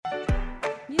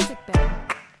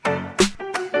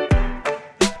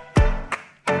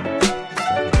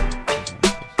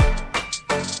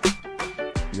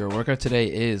workout today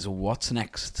is what's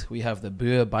next. We have the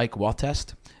Bua Bike Watt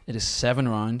Test. It is 7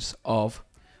 rounds of,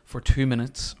 for 2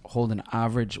 minutes, hold an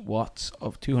average watts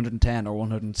of 210 or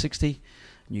 160,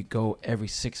 and you go every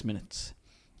 6 minutes.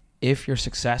 If you're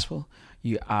successful,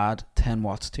 you add 10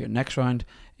 watts to your next round.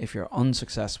 If you're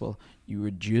unsuccessful, you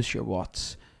reduce your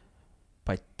watts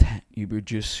by 10. You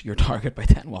reduce your target by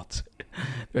 10 watts.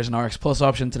 There's an RX Plus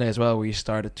option today as well, where you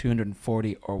start at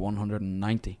 240 or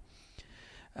 190.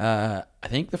 I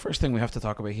think the first thing we have to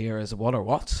talk about here is what are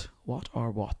watts? What are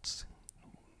watts?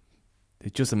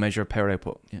 It's just a measure of power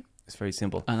output. Yeah. It's very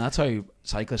simple. And that's how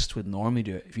cyclists would normally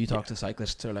do it. If you talk to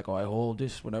cyclists, they're like, oh, I hold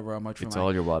this whenever I'm out for It's my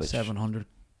all your wattage. 700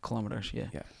 kilometers. Yeah.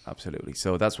 Yeah, absolutely.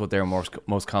 So that's what they're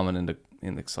most common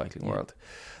in the cycling world.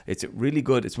 It's a really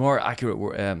good. It's more accurate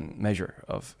measure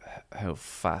of how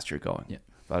fast you're going,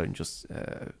 rather than just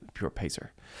pure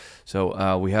pacer.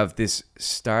 So we have this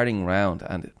starting round,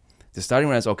 and the starting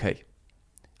round is okay.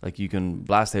 Like you can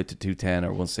blast out to 210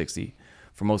 or 160.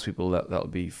 For most people, that'll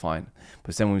be fine.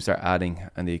 But then when we start adding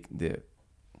and the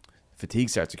fatigue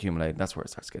starts accumulating, that's where it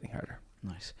starts getting harder.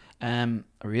 Nice. A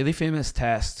really famous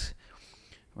test.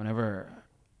 Whenever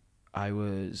I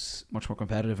was much more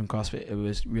competitive in CrossFit, it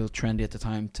was real trendy at the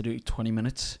time to do 20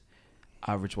 minutes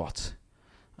average watts.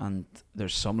 And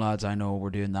there's some lads I know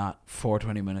were doing that for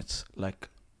 20 minutes, like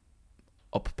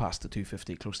up past the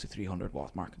 250, close to 300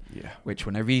 watt mark. Yeah. Which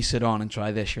whenever you sit on and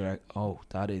try this, you're like, oh,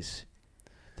 that is,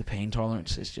 the pain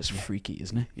tolerance is just freaky,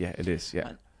 isn't it? Yeah, it is,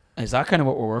 yeah. Is that kind of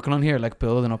what we're working on here, like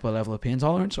building up a level of pain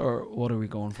tolerance, or what are we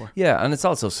going for? Yeah, and it's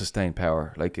also sustained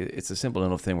power. Like it's a simple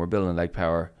enough thing. We're building leg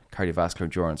power, cardiovascular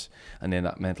endurance, and then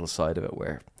that mental side of it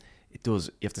where you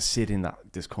have to sit in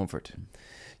that discomfort.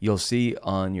 You'll see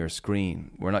on your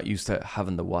screen, we're not used to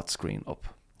having the watt screen up.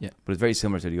 Yeah. But it's very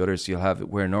similar to the others. You'll have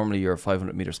where normally your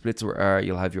 500 meter splits are,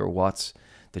 you'll have your watts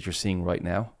that you're seeing right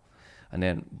now. And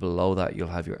then below that, you'll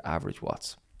have your average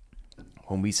watts.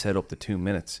 When we set up the 2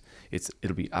 minutes,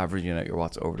 it'll be averaging out your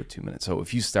watts over the 2 minutes. So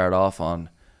if you start off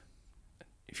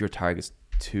if your target's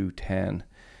 210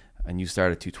 and you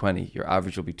start at 220, your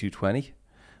average will be 220.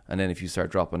 And then if you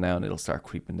start dropping down, it'll start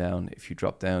creeping down. If you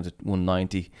drop down to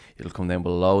 190, it'll come down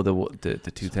below the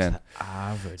 210. So it's the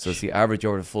average. So it's the average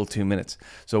over the full 2 minutes.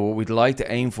 So what we'd like to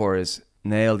aim for is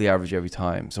nail the average every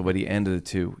time. So by the end of the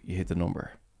 2, you hit the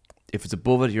number. If it's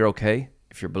above it, you're okay.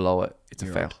 If you're below it, it's a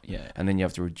fail. Yeah. And then you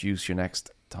have to reduce your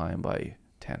next time by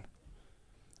 10.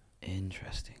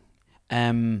 Interesting.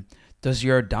 Does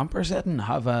your damper setting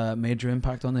have a major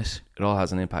impact on this? It all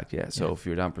has an impact, yeah. So if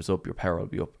your damper's up, your power will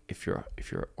be up. If your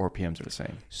RPMs are the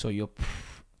same. So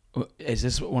is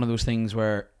this one of those things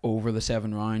where over the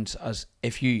 7 rounds, as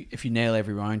if you nail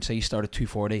every round, say you start at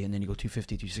 240 and then you go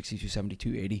 250, 260, 270,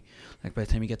 280, like by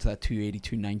the time you get to that 280,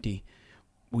 290,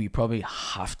 will you probably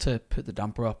have to put the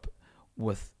damper up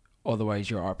otherwise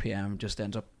your RPM just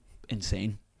ends up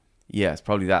insane? Yeah, it's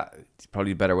probably that. It's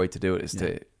probably a better way to do it is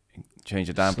to change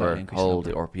the damper, hold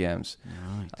the RPMs.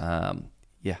 Right.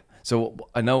 Yeah. So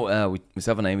I know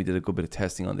myself and Amy did a good bit of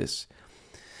testing on this.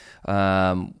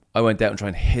 I went out and tried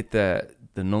and hit the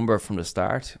number from the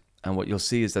start, and what you'll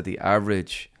see is that the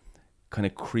average kind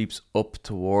of creeps up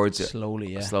towards it.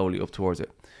 Slowly up towards it.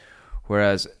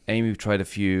 Whereas Amy tried a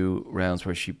few rounds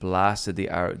where she blasted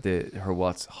her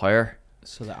watts higher.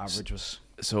 So the average was...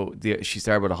 So she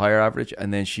started with a higher average,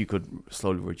 and then she could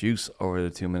slowly reduce over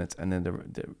the 2 minutes, and then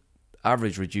the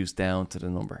average reduced down to the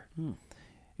number.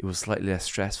 It was slightly less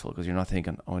stressful because you're not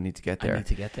thinking, oh, I need to get there.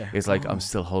 It's like I'm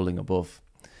still holding above.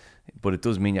 But it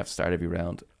does mean you have to start every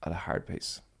round at a hard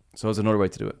pace. So it's another way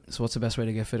to do it. So what's the best way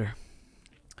to get fitter?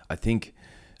 I think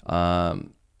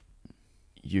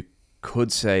you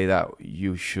could say that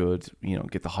you should,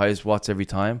 get the highest watts every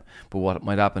time. But what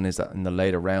might happen is that in the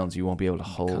later rounds, you won't be able to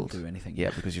hold. Can't do anything. Yeah,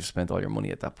 because you've spent all your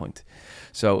money at that point.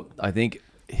 So I think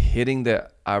hitting the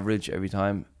average every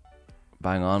time,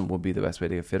 bang on, would be the best way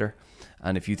to get fitter.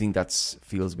 And if you think that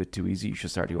feels a bit too easy, you should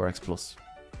start the RX Plus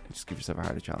and just give yourself a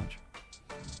harder challenge.